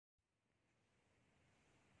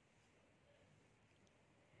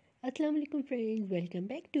Assalamu alaikum friends, welcome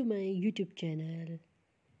back to my YouTube channel.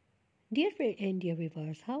 Dear friends and dear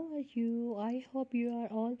viewers, how are you? I hope you are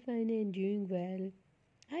all fine and doing well.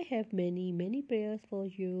 I have many prayers for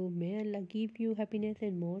you. May Allah give you happiness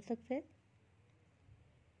and more success.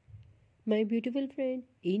 My beautiful friend,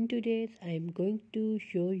 in today's I am going to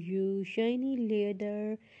show you shiny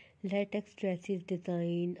leather latex dresses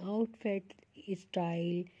design, outfit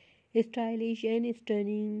style, stylish and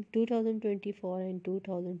stunning 2024 and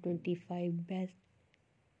 2025 best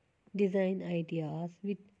design ideas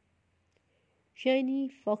with shiny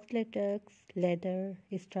fox latex leather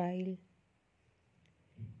style,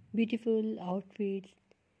 beautiful outfits,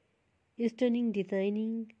 stunning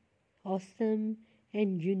designing, awesome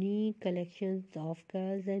and unique collections of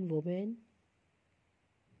girls and women,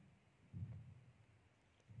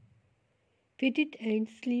 fitted and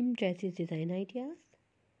slim dresses design ideas.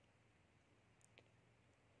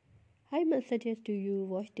 I must suggest to you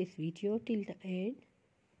watch this video till the end.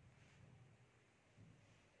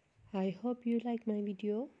 I hope you like my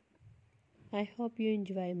video. I hope you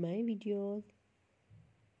enjoy my videos.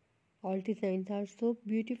 All designs are so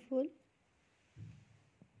beautiful.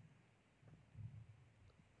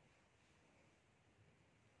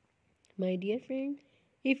 My dear friend,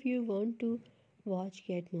 if you want to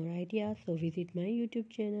get more ideas, so visit my YouTube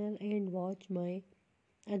channel and watch my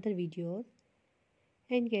other videos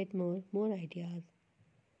and get more ideas.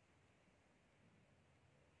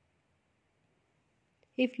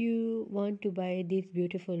 If you want to buy these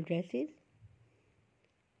beautiful dresses,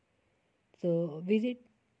 so visit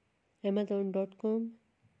amazon.com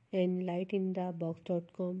and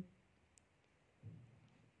lightinthebox.com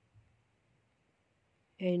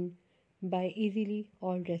and buy easily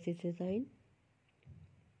all dresses design.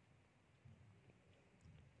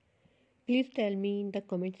 Please tell me in the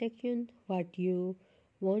comment section what you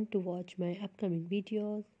want to watch my upcoming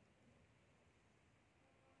videos.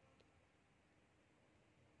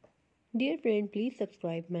 Dear friend, please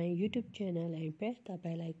subscribe my YouTube channel and press the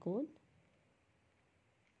bell icon.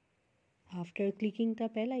 After clicking the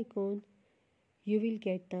bell icon, you will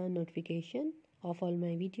get the notification of all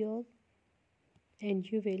my videos and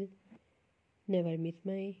you will never miss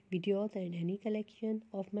my videos and any collection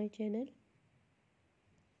of my channel.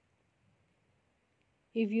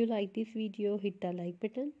 If you like this video, hit the like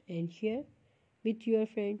button and share with your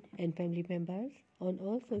friends and family members on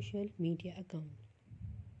all social media accounts.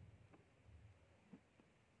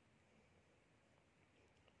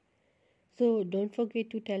 So don't forget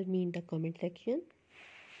to tell me in the comment section.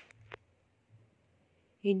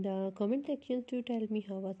 In the comment section to tell me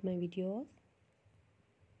how was my videos.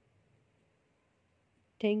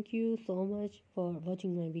 Thank you so much for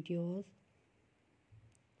watching my videos.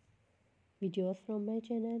 Videos from my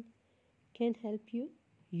channel can help you.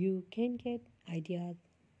 You can get ideas.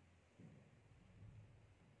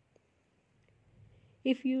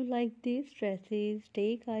 If you like these dresses,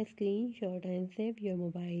 take a screenshot and save your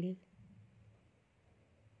mobile.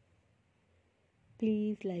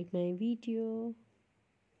 Please like my video.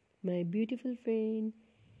 My beautiful friend,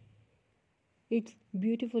 it's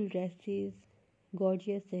beautiful dresses,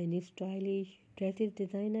 gorgeous and stylish dresses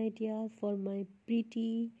design ideas for my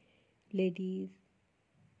pretty ladies.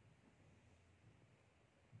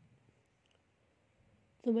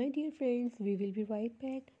 So my dear friends, we will be right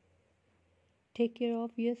back. Take care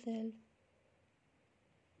of yourself.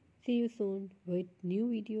 See you soon with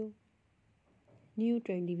new video, new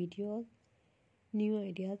trendy videos, new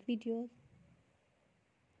ideas videos.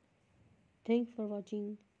 Thanks for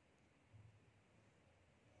watching.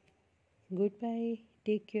 Goodbye.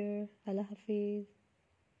 Take care. Allah Hafiz.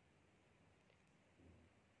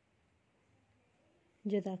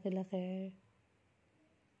 Jazakallah khair.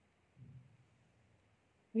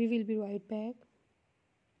 We will be right back.